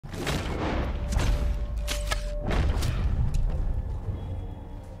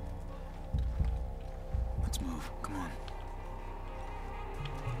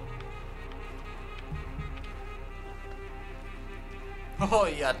Oh,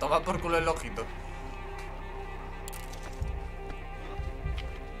 ya, toma por culo el ojito.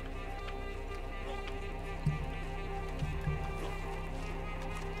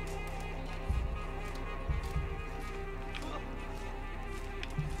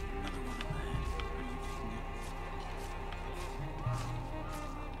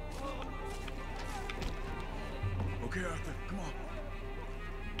 Okay, Arthur, come on.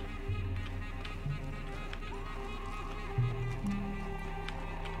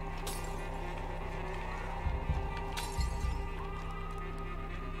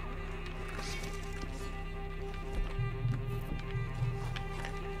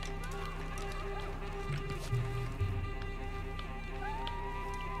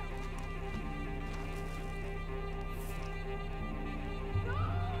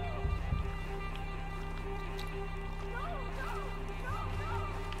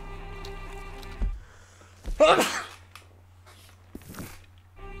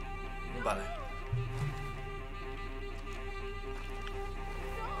 Vale.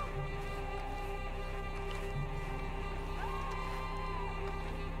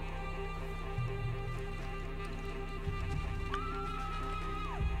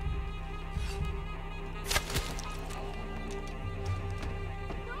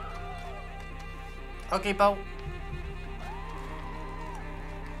 Ok, Pau.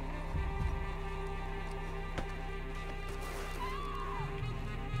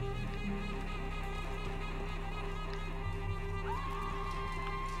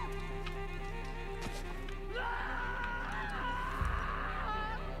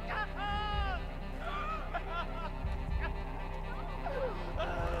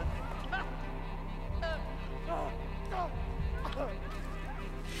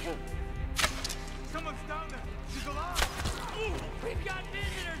 Someone's down there. She's alive. Ooh, we've got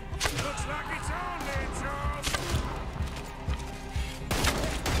visitors. Looks like it's on there, Charles.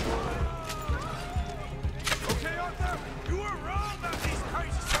 Okay, Arthur, you were wrong about these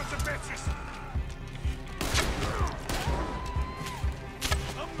crazy sons of bitches.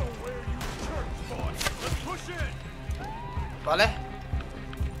 I'm gonna wear you to church, boy. Let's push in. Vale.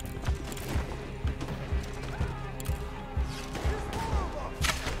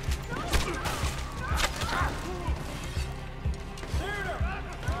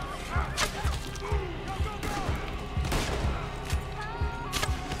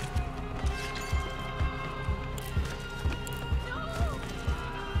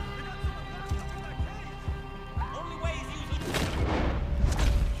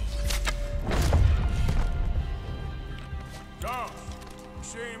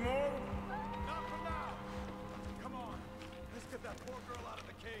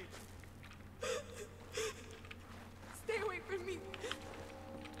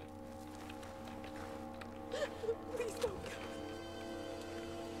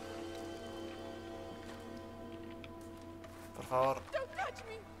 Por favor. Don't touch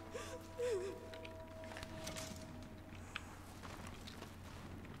me.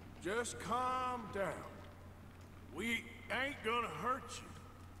 Just calm down. We ain't gonna hurt you.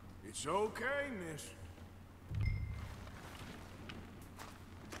 It's okay, miss.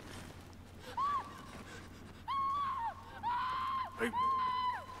 Hey.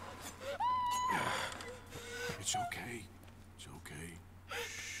 It's okay. It's okay.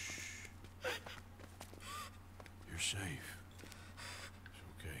 Shh. You're safe. It's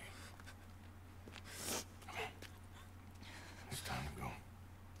okay. Come on. It's time to go.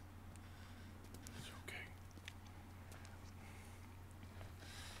 It's okay.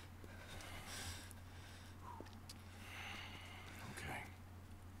 Okay.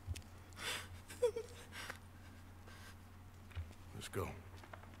 Let's go.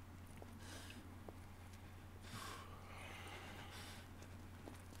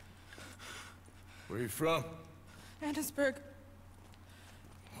 Where are you from? Annisburg.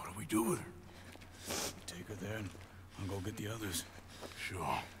 What do we do with her? Take her there and I'll go get the others.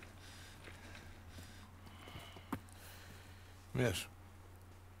 Sure. Miss,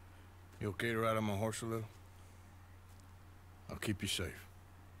 you okay to ride on my horse a little? I'll keep you safe.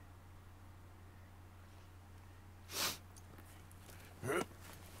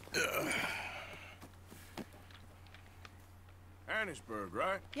 Annisburg,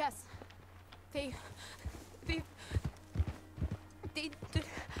 right? Yes. They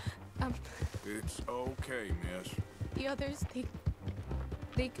It's okay, miss. the others,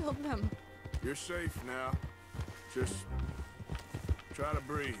 they killed them. You're safe now. Just try to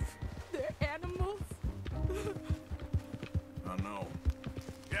breathe. They're animals. I know.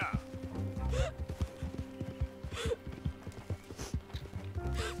 Yeah.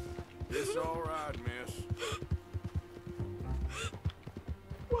 It's all right, miss.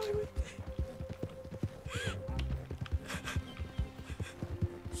 Why would they?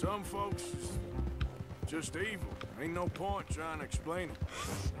 Some folks just evil. Ain't no point trying to explain it.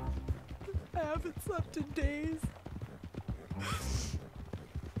 I haven't slept in days.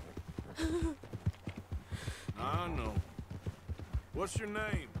 I know. What's your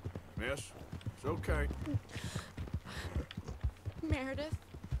name, miss? It's okay. Meredith.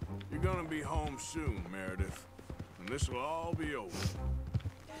 You're gonna be home soon, Meredith. And this will all be over.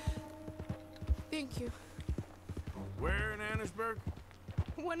 Thank you. Where in Annisburg?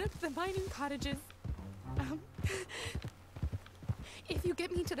 One of the mining cottages. If you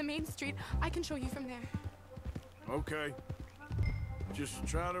get me to the main street, I can show you from there. Okay. Just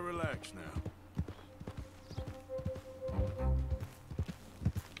try to relax now.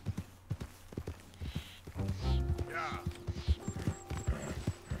 Yeah.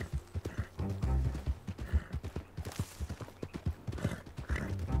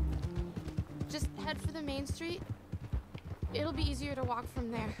 Just head for the main street. It'll be easier to walk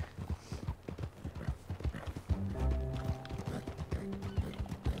from there.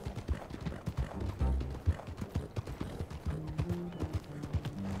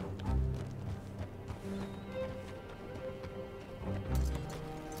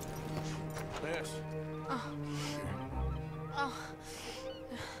 Yes. Oh.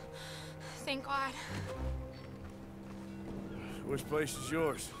 Thank God. Which place is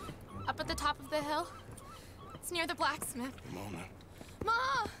yours? Up at the top of the hill. It's near the blacksmith. Come on now.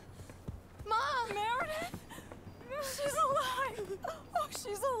 Ma! Ma! Meredith! She's alive! Oh,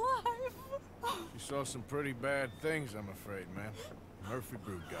 she's alive! You saw some pretty bad things, I'm afraid, ma'am. Murphy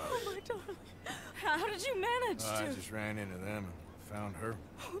Brood got Oh, it. my darling. How did you manage I to? just ran into them and found her.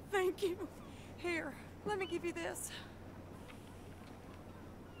 Oh, thank you. Here, let me give you this.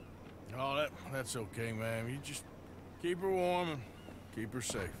 Oh, that's okay, ma'am. You just keep her warm and keep her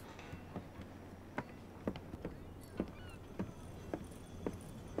safe.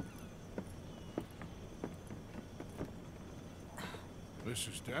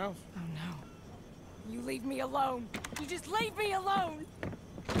 Mrs. Downs? Oh, no. You leave me alone. You just leave me alone.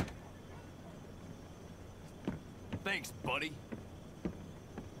 Thanks, buddy.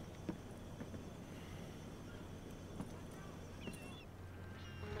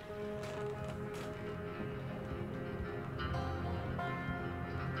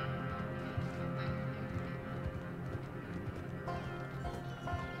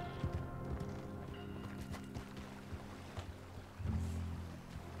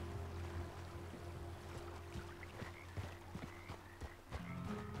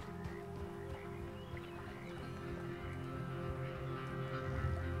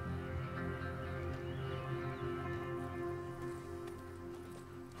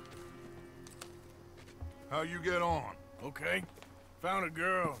 How you get on? Okay. Found a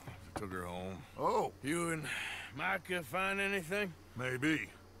girl. Took her home. Oh, You and Micah find anything? maybe.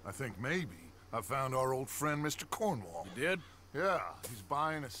 I think maybe. I found our old friend, Mr. Cornwall. You did? Yeah, he's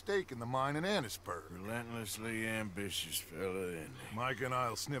buying a stake in the mine in Annisburg. Relentlessly ambitious fella, isn't he? Mike and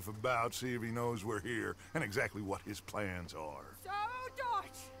I'll sniff about, see if he knows we're here, and exactly what his plans are. So,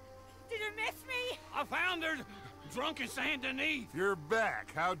 Dutch, did you miss me? I found her drunk in Saint Denis. You're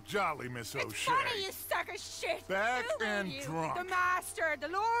back. How jolly, Miss It's O'Shea. funny, you sack of shit. Back Who are and you? drunk. The Master, the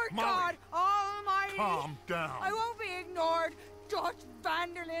Lord Molly, God Almighty. Calm down. I won't be ignored. Dutch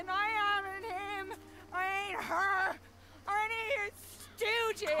Vanderlyn, I am him. I ain't her. Or any of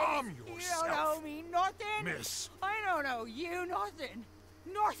your stooges. Calm You yourself. don't owe me nothing. Miss. I don't owe you nothing.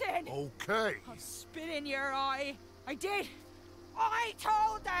 Nothing. Okay. I'll spit in your eye. I did. I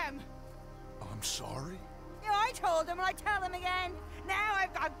told them. I'm sorry? Yeah, I told them and I tell them again. Now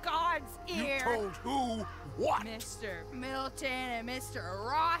I've got God's ear. You told who what? Mr. Milton and Mr.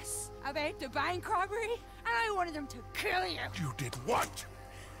 Ross about the bank robbery, and I wanted them to kill you. You did what?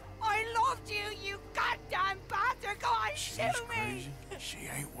 I loved you, you goddamn bastard! Go on, shoot me! She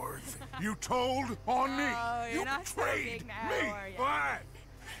ain't worth it. You told on me. Oh, you're You not so betrayed big now, me. are you? Why?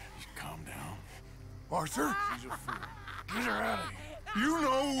 Calm down. Arthur, She's a fool. Get her out of here. you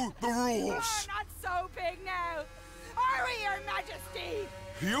know the Oh, rules. not so big now. Are we, Your Majesty?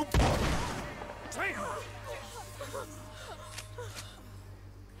 You... Take her.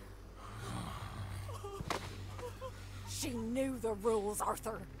 She knew the rules,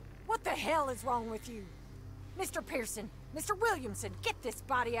 Arthur. What the hell is wrong with you? Mr. Pearson, Mr. Williamson, get this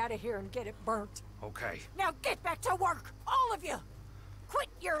body out of here and get it burnt. Okay. Now get back to work, all of you! Quit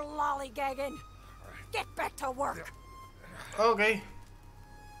your lollygagging! Get back to work! Ok.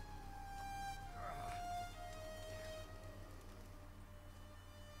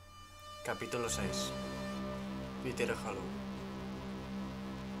 Capítulo 6. Peter Hollow.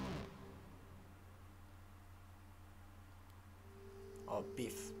 o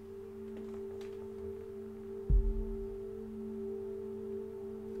beef.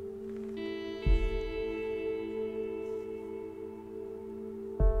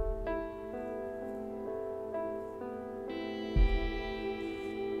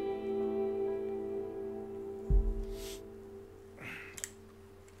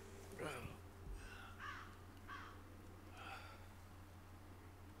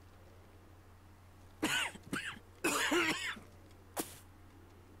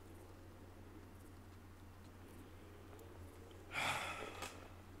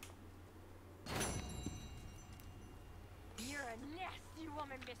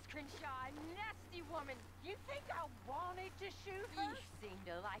 Miss Crenshaw, a nasty woman. You think I wanted to shoot her? You seem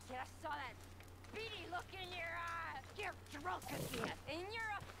to like it. I saw that beady look in your eye. You're drunk again, and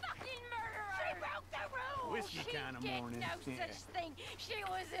you're a fucking murderer. She broke the rules. Whiskey kind of morning. No such thing. She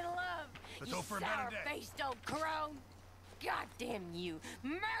was in love. Let's you hope for a better day. sour-faced old crone. Goddamn you,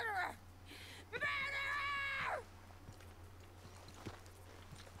 murderer! Murderer!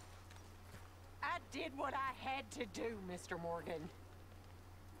 I did what I had to do, Mr. Morgan.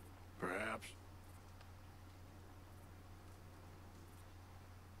 Perhaps.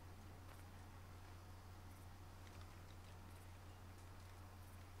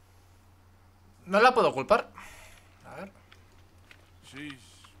 No la puedo culpar. A ver. She's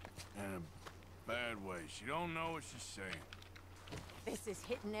in a bad way. She don't know what she's saying. This is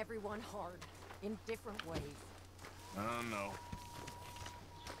hitting everyone hard, in different ways. I don't know.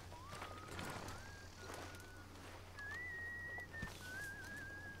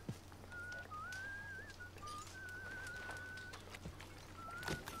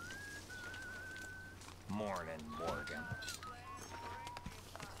 Morning, Morgan.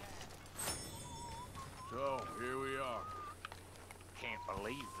 So, here we are. Can't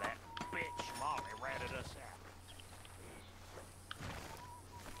believe that bitch Molly ratted us out.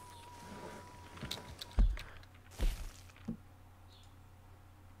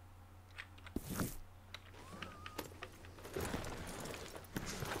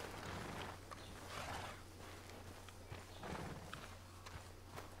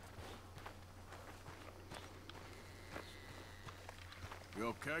 You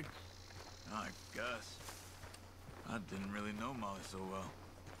okay? I guess. I didn't really know Molly so well.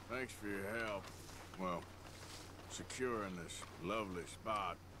 Thanks for your help. Well, securing this lovely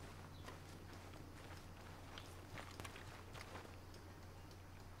spot.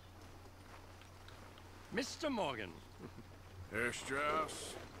 Mr. Morgan, Herr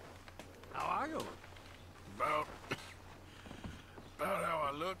Strauss, how are you? about how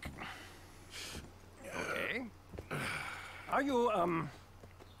I look. Okay. Are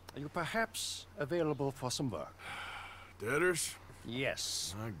you perhaps available for some work? Debtors?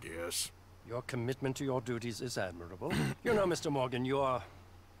 Yes. I guess. Your commitment to your duties is admirable. You know, Mr. Morgan, you're...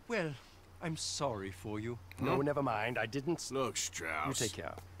 Well, I'm sorry for you. No, never mind. I didn't... Look, Strauss. You take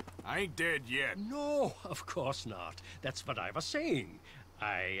care. I ain't dead yet. No, of course not. That's what I was saying.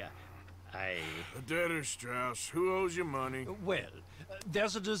 The debtor, Strauss. Who owes you money? Well,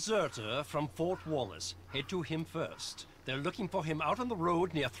 there's a deserter from Fort Wallace. Head to him first. They're looking for him out on the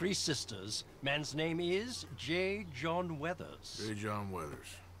road near Three Sisters. Man's name is J. John Weathers. J. John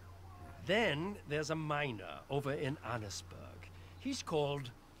Weathers. Then there's a miner over in Annesburg. He's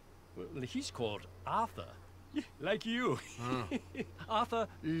called Arthur. Like you. Arthur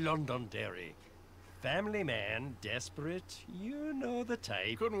Londonderry. Family man, desperate, you know the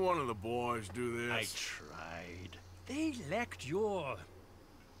type. Couldn't one of the boys do this? I tried. They lacked your...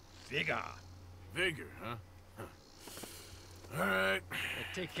 vigor. Vigor, huh? All right.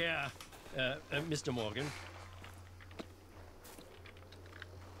 Take care, Mr. Morgan.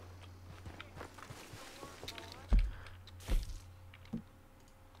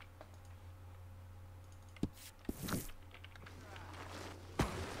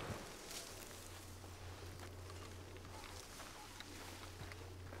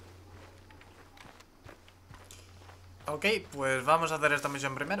 Ok, pues vamos a hacer esta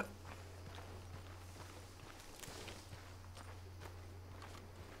misión primero.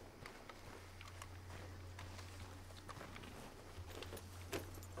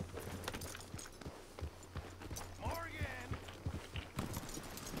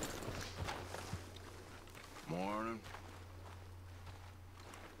 Morning.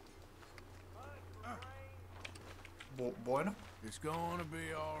 Bueno. It's gonna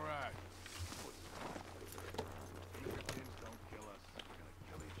be all right. Don't kill us. We're gonna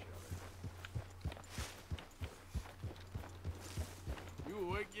kill each other. You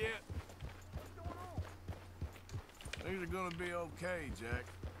awake yet? What's going on? Things are gonna be okay, Jack.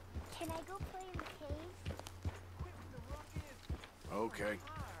 Can I go play in the cave? Quit with the ruckus. Okay.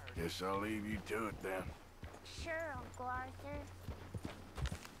 Guess I'll leave you to it then. Sure, Uncle Arthur.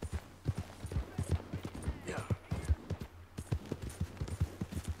 Yeah.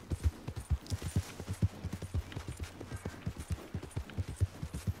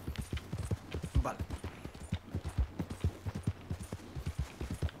 Vale.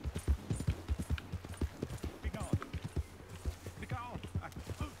 Be gone. Be gone.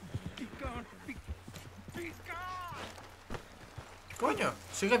 Be gone. Be gone. Coño,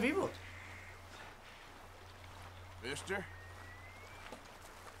 sigue vivo. Mister?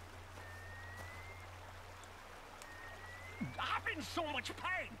 I'm in so much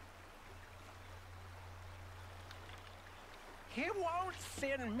pain. He won't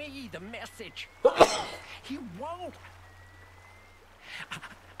send me the message. He won't.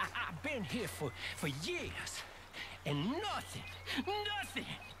 I've been here for years, and nothing.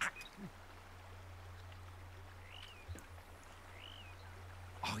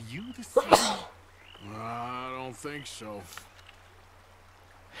 Are you the same? I don't think so.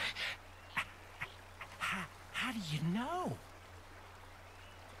 How do you know?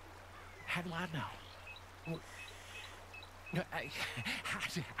 How do I know?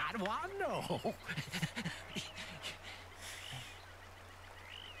 How do I know?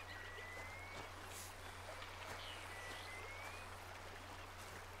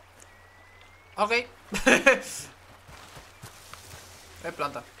 Ok.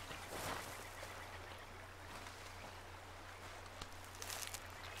 Planta.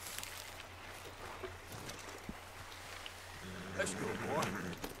 Let's go, boy.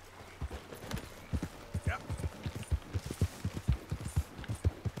 Yeah.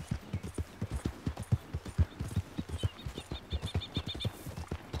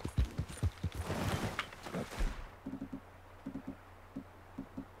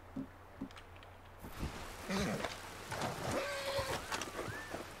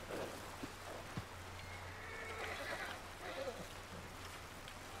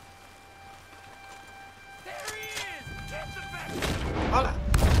 Hola.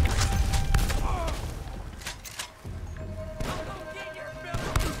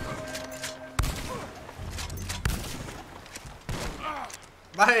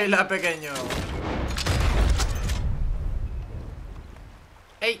 Baila, pequeño.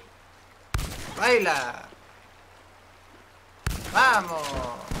 ¡Ey! ¡Baila! ¡Vamos!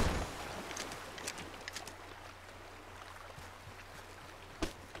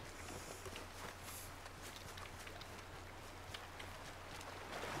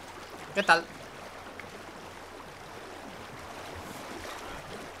 ¿Qué tal?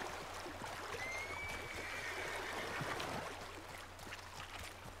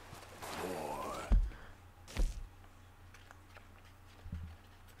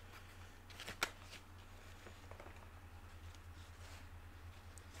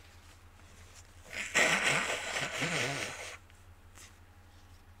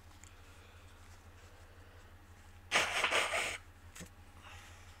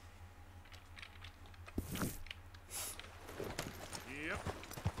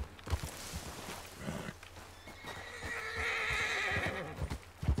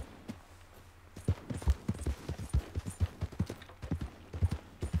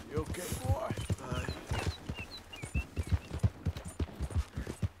 You okay, boy? You're a good boy.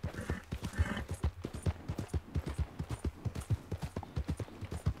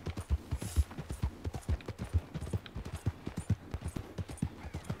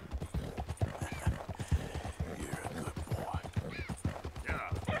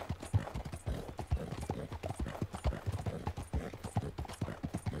 Yeah.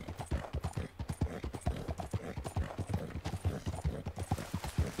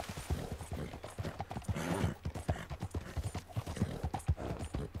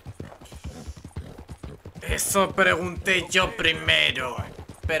 Eso pregunté yo primero.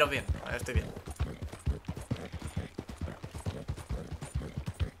 Pero bien, estoy bien.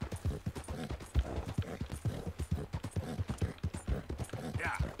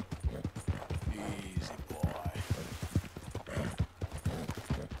 Yeah. Easy, boy.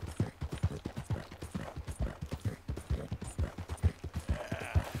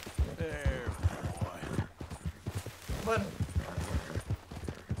 Yeah. There, boy. Bueno.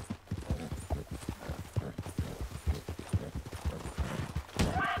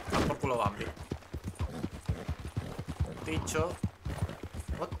 Por culo Bambi. Dicho.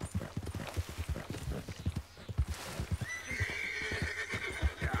 What?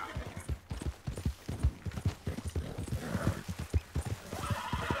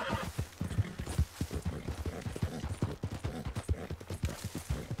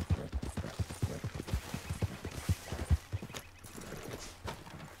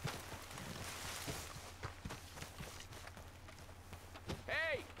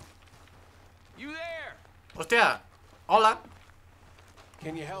 Hostia. Hola.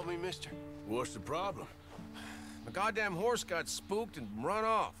 Can you help me, mister? What's the problem? My goddamn horse got spooked and run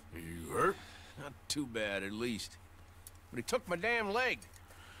off. You hurt? Not too bad, at least. But he took my damn leg.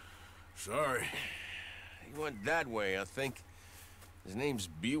 Sorry. He went that way, I think. His name's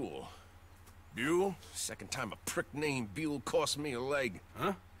Buell. Buell? Second time a prick named Buell cost me a leg.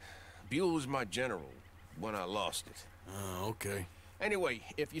 Huh? Buell was my general when I lost it. Oh, okay. Anyway,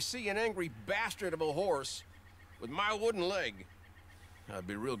 if you see an angry bastard of a horse with my wooden leg, I'd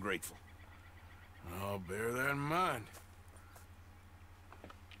be real grateful. I'll bear that in mind.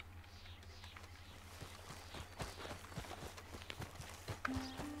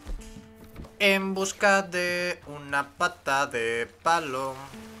 En busca de una pata de palo.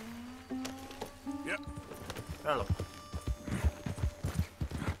 Yep. Míralo.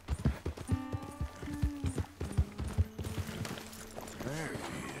 There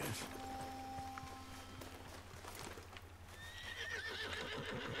he is.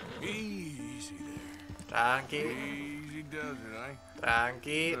 Easy there. Tranqui. Easy does it, eh?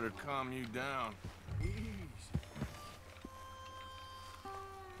 Tranqui. Better calm you down. Easy.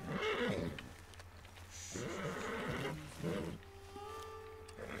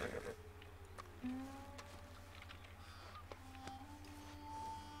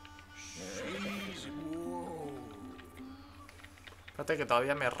 Easy. Whoa. Fíjate que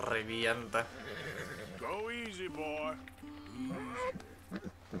todavía me revienta. Go easy, boy. Easy.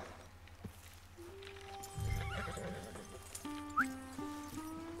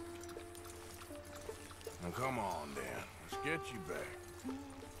 Now come on, Dan. Let's get you back.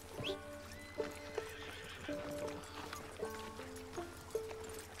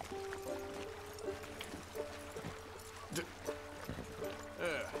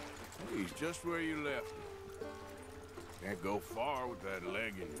 Yeah, he's just where you left him. Can't go far with that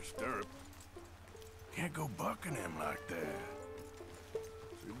leg in your stirrup. Can't go bucking him like that.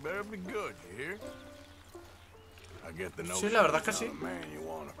 So you better be good, you hear? I get the notion Sí, la verdad que he's sí. not a man you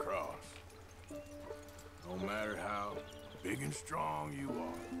want to cross. No matter how big and strong you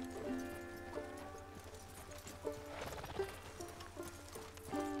are.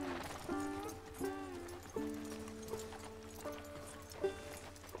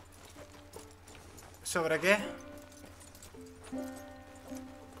 ¿Sobre qué?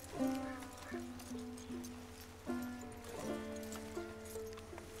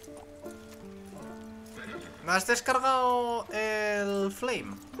 ¿Me has descargado el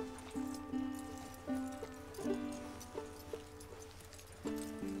flame?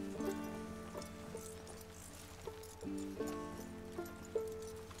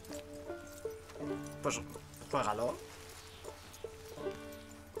 Pues juégalo.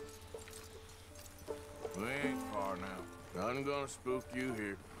 We ain't far now. Nothing gonna spook you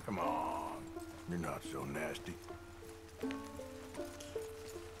here. Come on. You're not so nasty.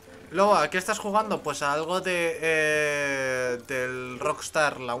 Luego, ¿a qué estás jugando? Pues a algo de del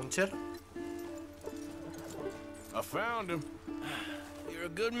Rockstar Launcher. I found him. You're a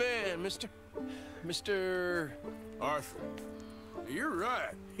good man, mister. Mr. Arthur. You're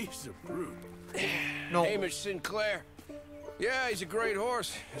right. He's a brute. No. Hamish Sinclair. Yeah, he's a great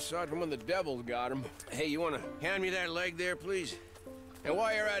horse, aside from when the devil got him. Hey, you wanna hand me that leg there, please? And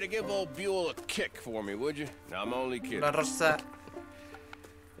while you're at it, give old Buell a kick for me, would you? I'm only kidding. La rosa.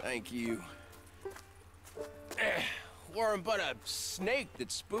 Thank you. Weren't but a snake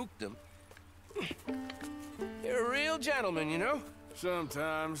that spooked him. You're a real gentleman, you know?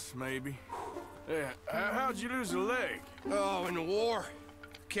 Sometimes, maybe. Yeah, how'd you lose a leg? Oh, in the war.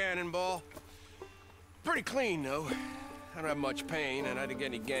 Cannonball. Pretty clean, though. I don't have much pain, and I didn't get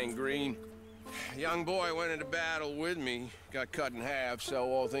any gangrene. A young boy went into battle with me, got cut in half, so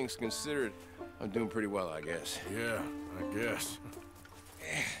all things considered, I'm doing pretty well, I guess. Yeah, I guess.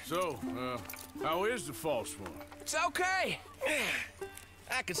 So, how is the false one? It's okay.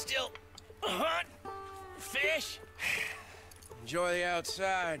 I can still hunt, fish, enjoy the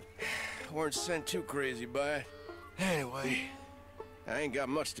outside. Weren't sent too crazy by it. Anyway, I ain't got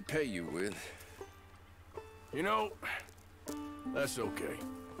much to pay you with. You know, that's okay.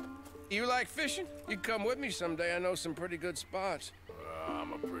 You like fishing? You can come with me someday. I know some pretty good spots.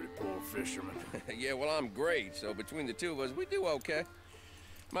 I'm a pretty poor fisherman. Yeah, well, I'm great, so between the two of us, we do okay.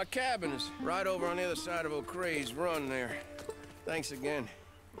 My cabin is right over on the other side of O'Crea's Run there. Thanks again.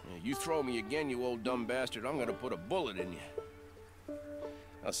 You throw me again, you old dumb bastard, I'm gonna put a bullet in you.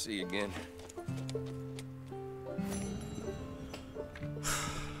 I'll see you again.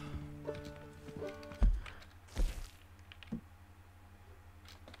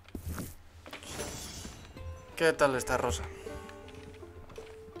 ¿Qué tal esta rosa?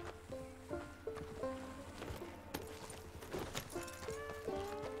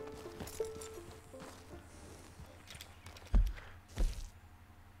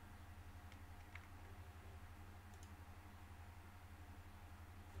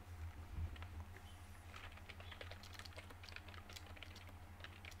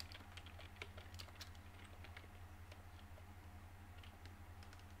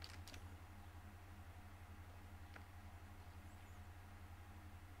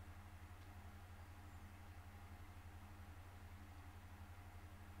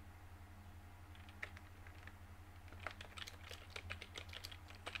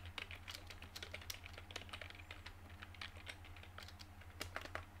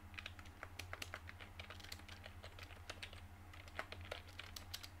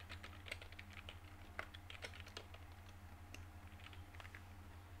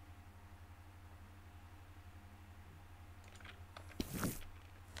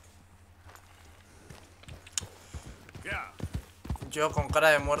 Yo con cara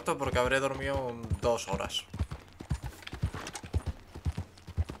de muerto porque habré dormido 2 horas.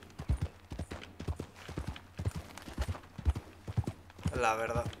 La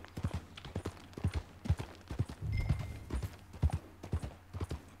verdad.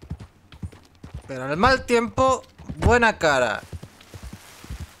 Pero en el mal tiempo, buena cara.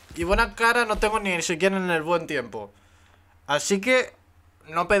 Y buena cara no tengo ni siquiera en el buen tiempo. Así que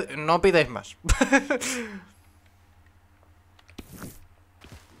no pidáis más.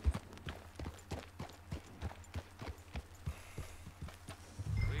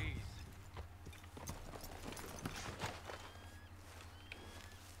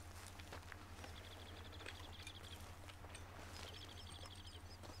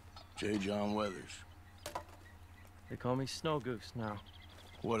 J. John Weathers. They call me Snow Goose now.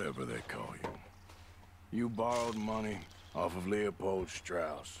 Whatever they call you. You borrowed money off of Leopold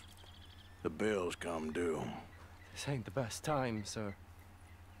Strauss. The bill's come due. This ain't the best time, sir.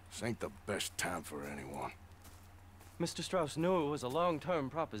 This ain't the best time for anyone. Mr. Strauss knew it was a long-term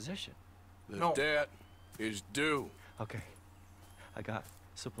proposition. The debt is due. Okay. I got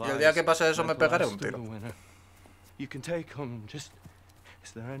supplies. Y el día que pase eso me pegaré un tiro. You can take them. Just,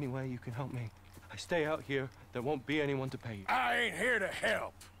 is there any way you can help me? I stay out here, there won't be anyone to pay you. I ain't here to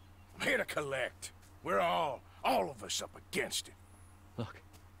help. I'm here to collect. We're all of us up against it. Look,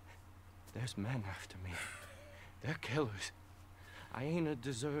 there's men after me. They're killers. I ain't a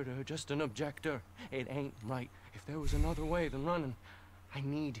deserter, just an objector. It ain't right. If there was another way than running, I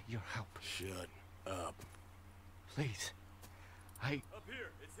need your help. Shut up. Please. Up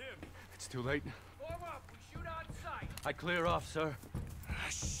here, it's him. It's too late. Form up, we shoot on sight. I clear off, sir.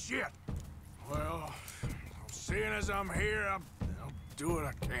 Shit. Well, seeing as I'm here, I'll do what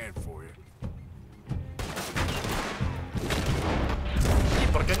I can for you. ¿Y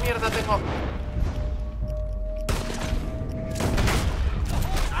por qué mierda tengo?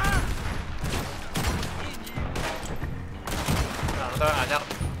 No te voy a engañar.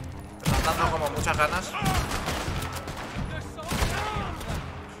 Me están dando como muchas ganas.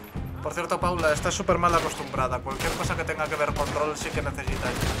 Por cierto, Paula, estás súper mal acostumbrada. Cualquier cosa que tenga que ver con rol sí que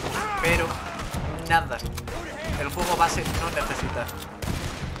necesitas. Pero nada. El juego base no necesita.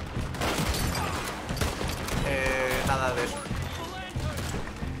 Nada de eso.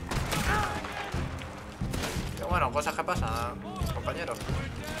 Pero bueno, cosas que pasan, compañeros.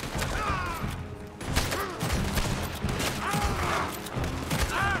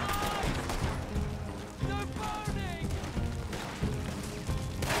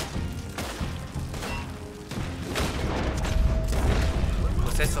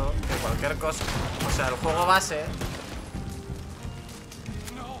 Pues eso, que cualquier cosa. O sea, el juego base.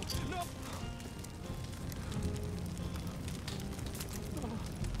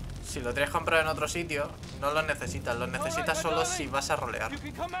 Si lo tienes comprado en otro sitio, no lo necesitas. Lo necesitas solo si vas a rolear.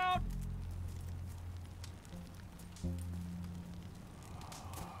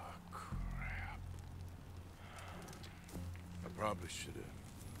 Probably should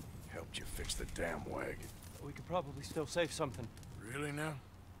have helped you fix the damn wagon. We could probably still save something. Really now?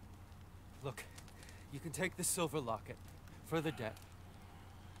 Look, you can take this silver locket for the debt.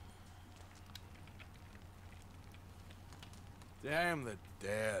 Damn the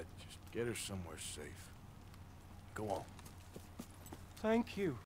dad. Just get her somewhere safe. Go on. Thank you.